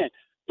year again.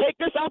 Take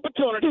this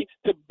opportunity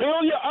to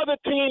build your other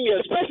team,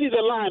 especially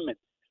the linemen.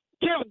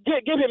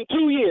 Give him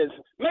 2 years.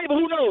 Maybe,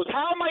 who knows,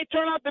 how it might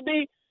turn out to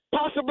be,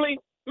 possibly.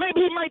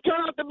 Maybe he might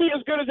turn out to be as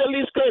good as at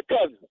least Kirk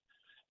Cousins.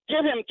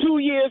 Give him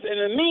 2 years, and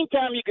in the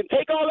meantime, you can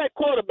take all that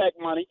quarterback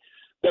money,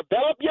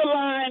 develop your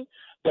line,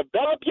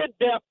 develop your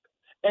depth,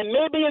 and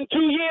maybe in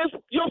 2 years,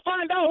 you'll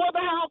find out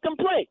whether Howell can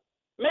play.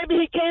 Maybe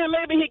he can,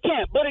 maybe he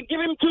can't. But give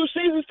him 2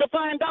 seasons to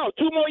find out.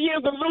 2 more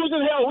years of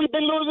losing. Hell, we've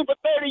been losing for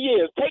 30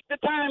 years. Take the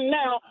time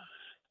now.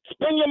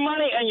 Spend your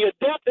money and your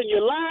depth and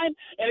your line.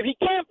 And if he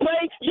can't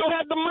play, you'll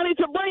have the money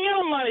to bring in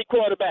a money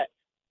quarterback.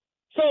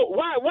 So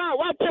why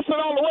piss it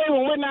all away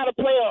when we're not a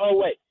player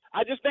away?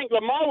 I just think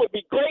Lamar would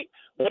be great.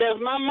 But as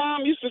my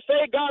mom used to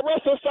say, God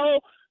rest her soul,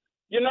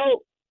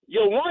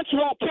 your wants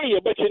won't kill you,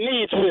 but your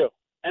needs will.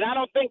 And I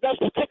don't think that's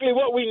particularly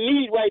what we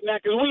need right now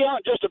because we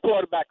aren't just a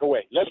quarterback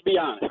away. Let's be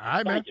honest. All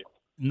right, man. Thank you.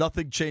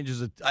 Nothing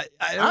changes it. I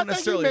I don't think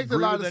necessarily it makes a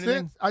agree lot with of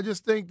anything. sense. I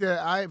just think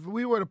that if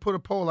we were to put a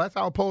poll, that's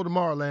our poll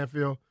tomorrow,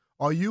 Landfill.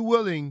 Are you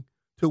willing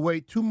to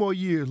wait 2 more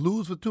years,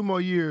 lose for 2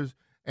 more years,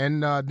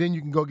 and then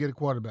you can go get a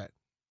quarterback?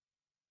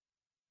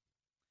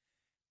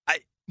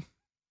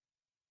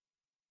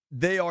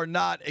 They are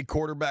not a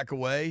quarterback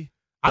away.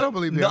 I don't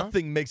believe they are.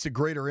 Nothing makes a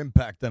greater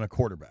impact than a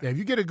quarterback. Yeah, if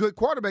you get a good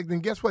quarterback, then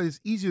guess what? It's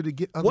easier to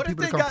get other What if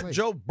people they to come got play.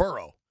 Joe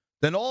Burrow?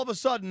 Then all of a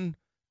sudden,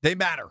 they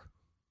matter.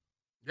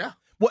 Yeah.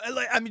 Well,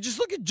 just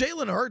look at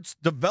Jalen Hurts'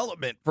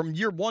 development from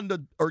year one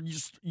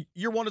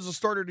as a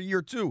starter to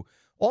year 2.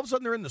 All of a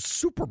sudden, they're in the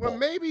Super Bowl. Well,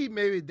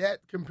 maybe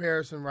that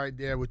comparison right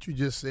there, what you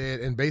just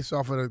said, and based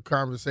off of the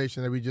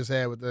conversation that we just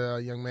had with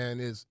the young man,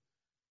 is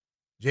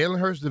Jalen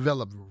Hurts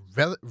developed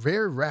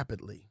very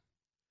rapidly.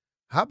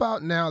 How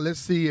about now, let's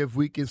see if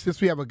we can,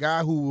 since we have a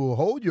guy who will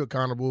hold you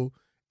accountable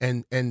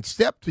and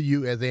step to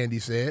you, as Andy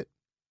said,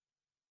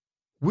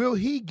 will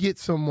he get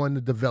someone to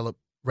develop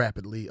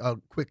rapidly,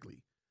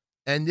 quickly?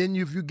 And then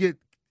if you get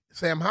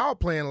Sam Howell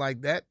playing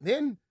like that,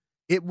 then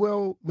it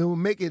will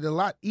make it a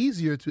lot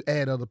easier to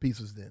add other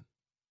pieces then.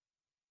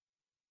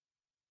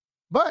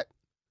 But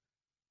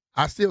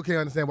I still can't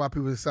understand why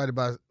people are excited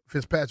about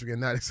Fitzpatrick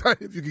and not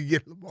excited if you can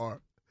get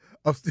Lamar.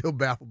 I'm still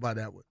baffled by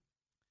that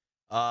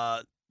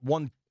one.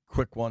 One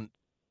quick one.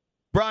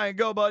 Brian,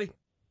 go, buddy.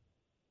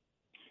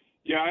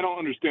 Yeah, I don't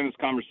understand this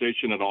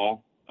conversation at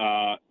all.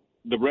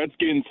 The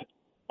Redskins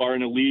are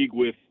in a league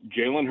with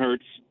Jalen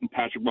Hurts and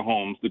Patrick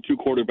Mahomes, the 2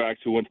 quarterbacks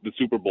who went to the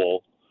Super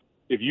Bowl.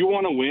 If you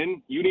want to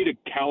win, you need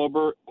a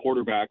caliber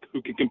quarterback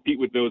who can compete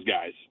with those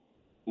guys.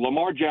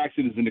 Lamar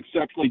Jackson is an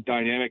exceptionally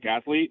dynamic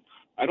athlete.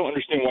 I don't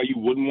understand why you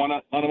wouldn't want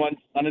him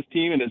on his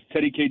team. And as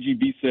Teddy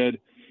KGB said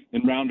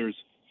in Rounders,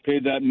 pay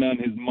that man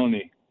his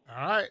money.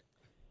 All right.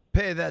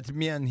 Pay that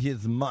man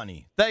his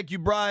money. Thank you,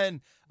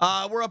 Brian.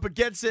 We're up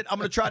against it. I'm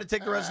going to try to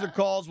take the rest of the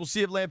calls. We'll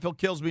see if Landfill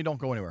kills me. Don't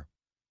go anywhere.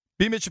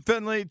 B. Mitchell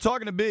Finley,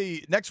 talking to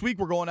B. Next week,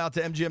 we're going out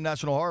to MGM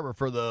National Harbor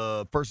for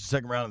the first and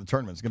second round of the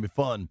tournament. It's going to be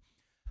fun.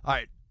 All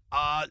right.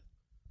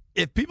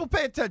 If people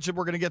pay attention,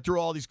 we're going to get through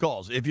all these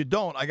calls. If you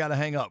don't, I got to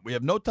hang up. We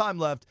have no time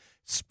left.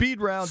 Speed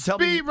round. Tell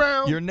me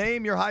your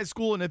name, your high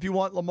school, and if you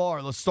want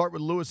Lamar. Let's start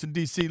with Lewis in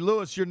D.C.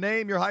 Lewis, your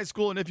name, your high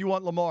school, and if you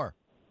want Lamar.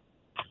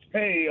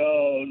 Hey,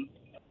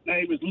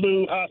 name is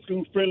Lou, high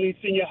school friendly,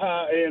 senior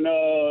high,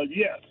 and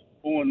yes,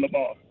 on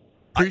Lamar.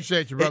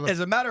 Appreciate you, brother. As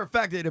a matter of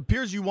fact, it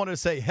appears you want to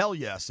say hell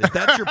yes. If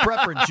that's your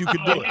preference, you could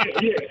do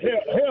it. Yeah,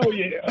 hell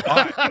yeah. All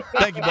right.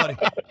 Thank you, buddy.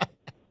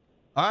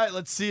 All right,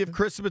 let's see if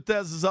Chris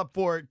Bethesda is up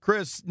for it.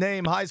 Chris,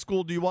 name, high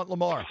school, do you want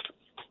Lamar?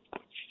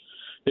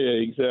 Yeah,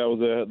 he said I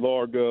was at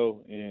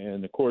Largo,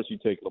 and of course you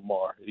take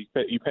Lamar.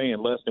 You're paying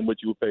less than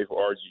what you would pay for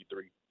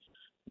RG3.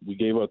 We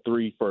gave up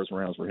 3 first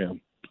rounds for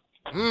him.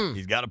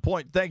 He's got a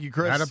point. Thank you,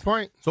 Chris. Got a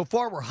point. So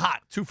far, we're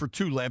hot. 2 for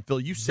 2,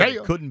 Landfill. You said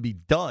it couldn't be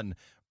done.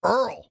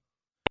 Earl,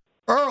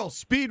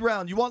 speed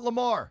round. You want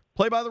Lamar.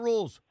 Play by the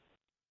rules.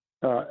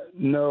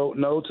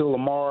 No to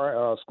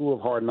Lamar. School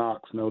of Hard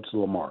Knocks, no to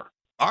Lamar.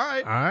 All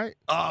right.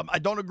 I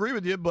don't agree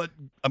with you, but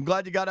I'm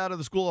glad you got out of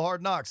the School of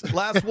Hard Knocks.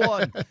 Last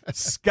one,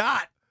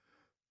 Scott.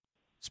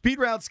 Speed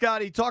round,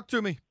 Scotty. Talk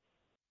to me.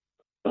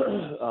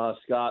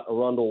 Scott,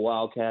 Arundel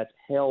Wildcats.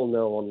 Hell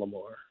no on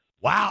Lamar.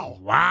 Wow.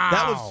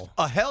 That was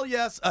a hell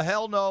yes, a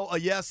hell no, a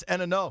yes,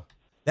 and a no.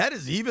 That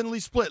is evenly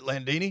split,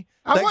 Landini.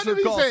 Thanks for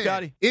the call,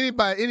 Scotty.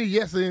 Any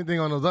yes or anything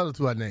on those other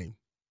 2 I named?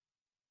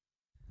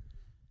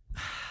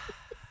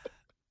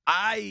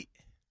 I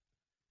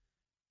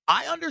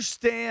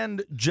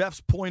understand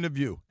Jeff's point of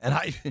view, and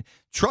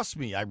trust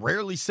me, I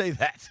rarely say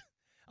that.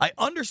 I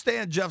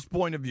understand Jeff's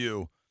point of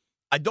view.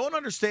 I don't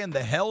understand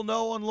the hell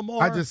no on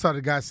Lamar. I just saw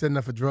the guy setting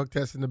up a drug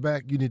test in the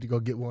back. You need to go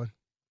get one.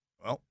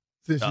 Well,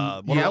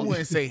 I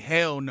wouldn't say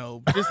hell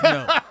no. Just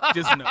no.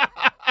 Just no.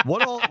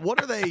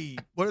 What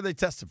are they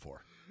tested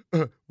for?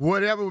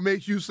 Whatever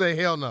makes you say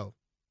hell no.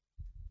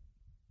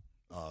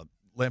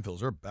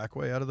 Landfills are back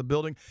way out of the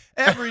building.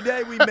 Every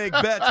day we make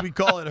bets. We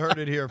call it Heard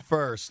It Here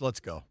first. Let's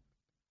go.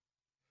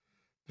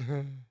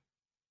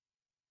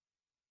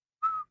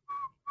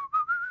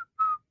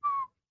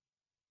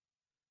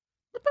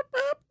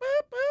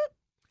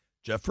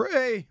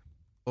 Jeffrey.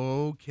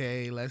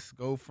 Okay, let's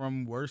go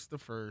from worst to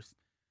first.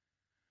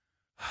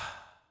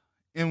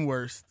 In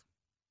worst,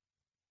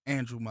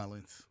 Andrew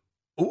Mullins.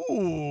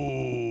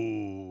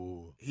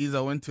 Ooh. He's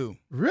 0-2.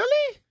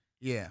 Really?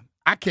 Yeah.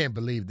 I can't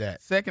believe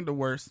that. Second to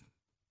worst,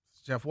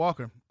 Jeff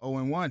Walker,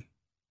 0-1.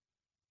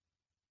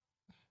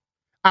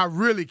 I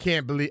really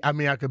can't believe. I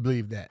mean, I could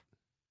believe that.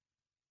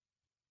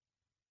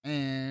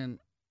 And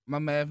my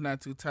math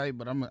not too tight,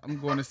 but I'm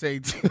going to say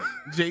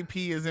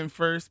JP is in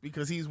first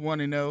because he's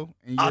 1-0.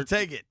 And I'll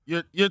take it.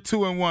 You're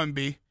 2-1,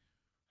 B.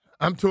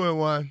 I'm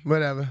 2-1.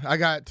 Whatever. I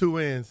got 2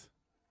 wins.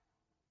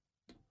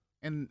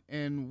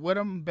 And what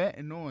I'm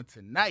betting on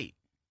tonight,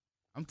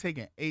 I'm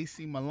taking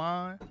AC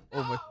Milan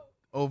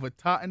over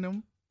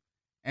Tottenham,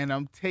 and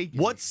I'm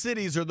taking. What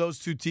cities are those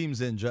 2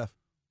 teams in, Jeff?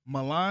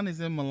 Milan is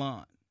in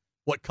Milan.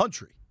 What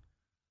country?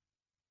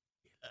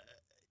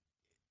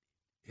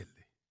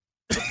 Italy.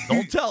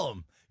 Don't tell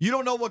them. You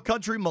don't know what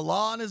country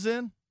Milan is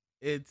in?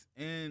 It's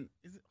in.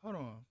 Hold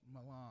on,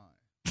 Milan.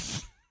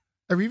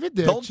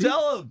 Arrivederci. Don't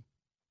tell them.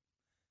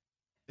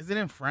 Is it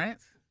in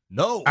France?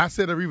 No. I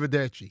said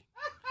Arrivederci.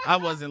 I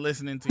wasn't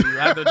listening to you.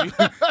 I thought you.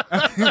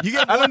 You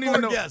get I one don't more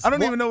even know. guess. I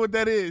don't even know what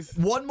that is.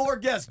 One more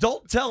guess.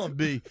 Don't tell him,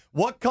 B.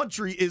 What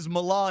country is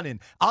Milan in?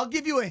 I'll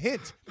give you a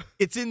hint.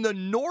 It's in the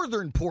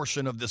northern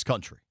portion of this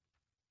country.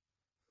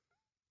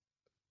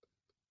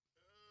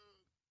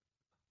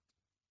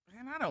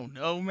 Man, I don't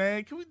know,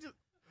 man. Can we just?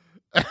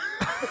 I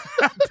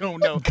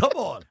don't know. Come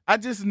on. I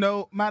just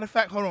know. Matter of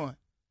fact, hold on.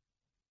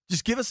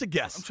 Just give us a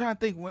guess. I'm trying to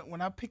think.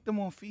 When I pick them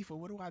on FIFA,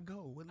 where do I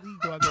go? What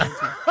league do I go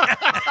into?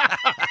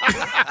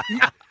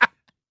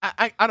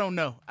 I don't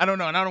know.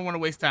 And I don't want to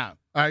waste time.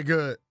 All right,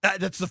 good.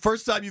 That's the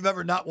first time you've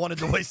ever not wanted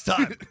to waste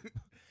time.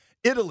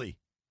 Italy.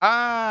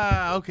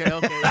 Okay.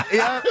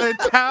 Yeah,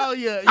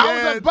 Italia. Yeah.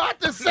 I was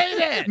about to say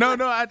that. No,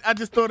 I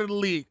just thought of the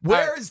league.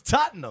 Where is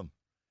Tottenham?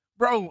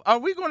 Bro, are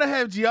we going to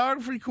have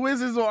geography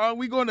quizzes or are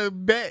we going to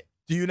bet?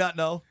 Do you not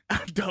know?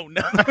 I don't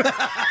know.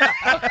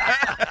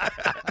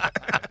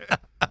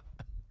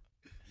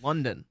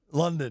 London.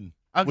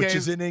 Okay. Which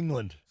is in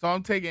England. So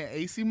I'm taking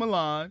AC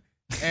Milan,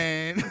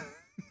 and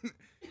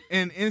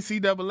in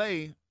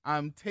NCAA,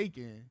 I'm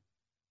taking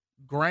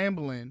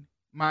Grambling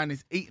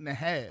minus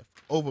 8.5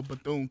 over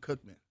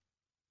Bethune-Cookman.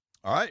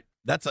 All right.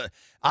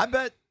 I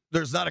bet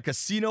there's not a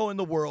casino in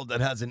the world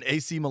that has an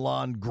AC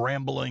Milan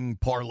Grambling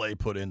parlay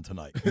put in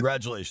tonight.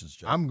 Congratulations,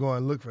 Jeff. I'm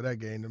going to look for that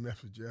game to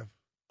mess with Jeff.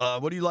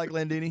 What do you like,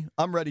 Landini?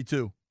 I'm ready,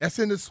 too. That's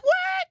in the sweat.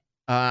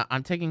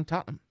 I'm taking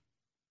Tottenham.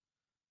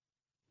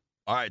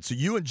 All right, so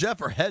you and Jeff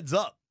are heads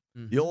up.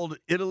 Mm-hmm. The old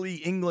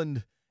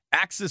Italy-England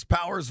Axis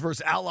powers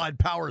versus Allied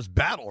powers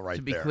battle right there.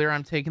 To be clear,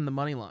 I'm taking the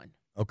money line.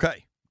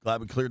 Okay.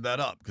 Glad we cleared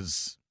that up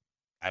because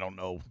I don't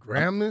know.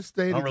 Grambling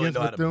State against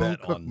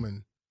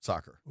Bethune-Cookman.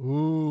 Soccer.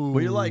 Ooh.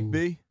 What do you like,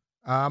 B?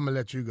 I'm going to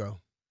let you go.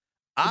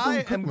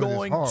 I am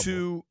going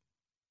to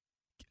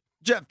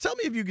 – Jeff, tell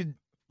me if you could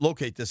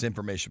locate this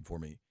information for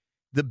me.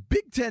 The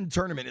Big Ten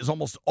tournament is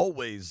almost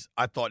always,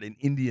 I thought, in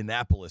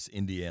Indianapolis,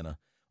 Indiana.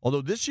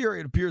 Although this year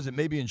it appears it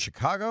may be in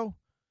Chicago.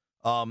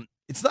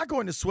 It's not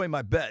going to sway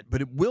my bet,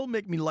 but it will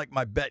make me like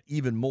my bet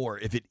even more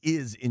if it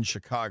is in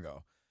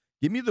Chicago.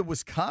 Give me the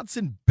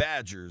Wisconsin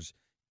Badgers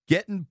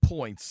getting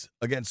points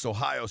against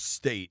Ohio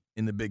State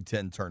in the Big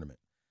Ten tournament.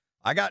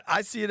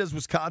 I see it as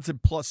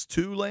Wisconsin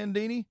 +2,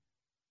 Landini.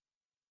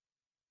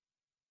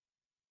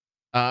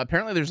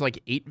 Apparently there's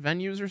like 8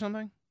 venues or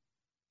something.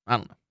 I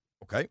don't know.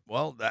 Okay,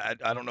 well,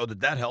 I don't know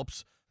that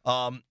helps.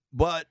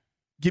 But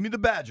give me the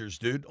Badgers,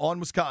 dude, on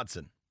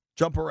Wisconsin.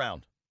 Jump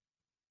around.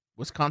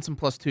 Wisconsin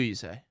 +2, you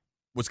say?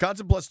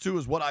 Wisconsin +2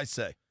 is what I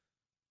say.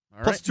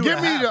 All right.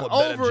 Give me the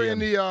over in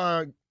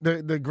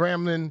the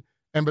Grambling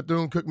and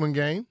Bethune-Cookman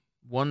game.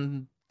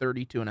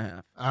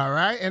 132.5. All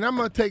right, and I'm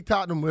gonna take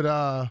Tottenham with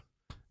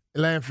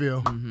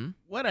Landfill. Mm-hmm.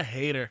 What a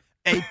hater.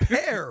 A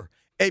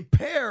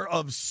pair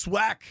of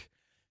SWAC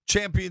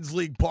Champions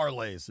League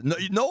parlays.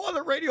 No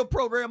other radio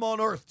program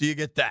on earth do you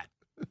get that.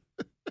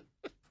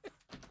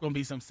 Gonna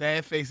be some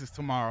sad faces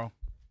tomorrow.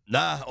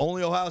 Nah,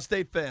 only Ohio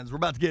State fans. We're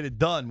about to get it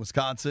done,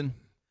 Wisconsin.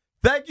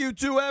 Thank you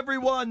to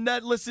everyone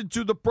that listened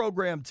to the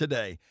program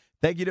today.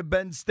 Thank you to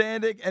Ben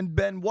Standig and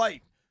Ben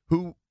White,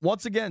 who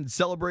once again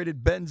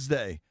celebrated Ben's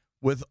Day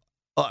with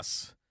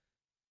us.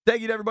 Thank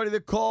you to everybody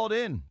that called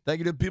in. Thank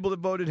you to the people that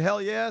voted hell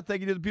yeah.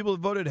 Thank you to the people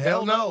that voted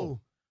hell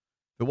no.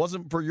 If it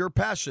wasn't for your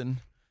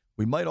passion,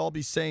 we might all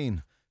be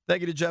sane.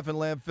 Thank you to Jeff and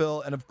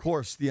Landfill, and of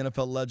course, the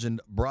NFL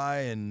legend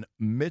Brian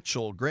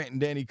Mitchell. Grant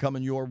and Danny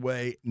coming your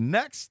way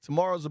next.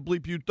 Tomorrow's a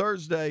Bleep You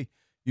Thursday.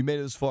 You made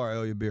it this far. I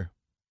owe you a beer.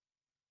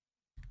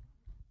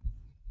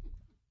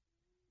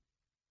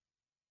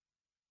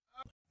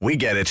 We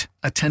get it.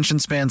 Attention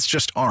spans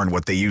just aren't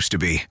what they used to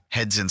be.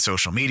 Heads in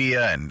social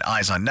media and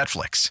eyes on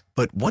Netflix.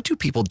 But what do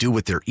people do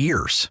with their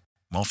ears?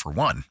 Well, for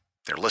one,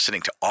 they're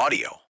listening to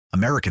audio.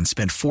 Americans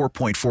spend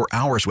 4.4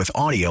 hours with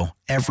audio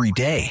every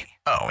day.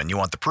 Oh, and you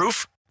want the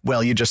proof?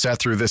 Well, you just sat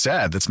through this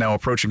ad that's now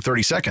approaching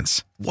 30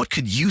 seconds. What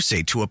could you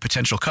say to a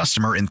potential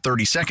customer in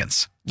 30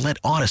 seconds? Let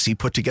Odyssey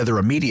put together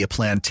a media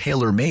plan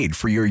tailor-made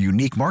for your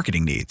unique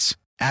marketing needs.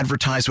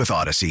 Advertise with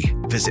Odyssey.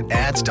 Visit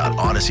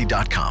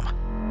ads.odyssey.com.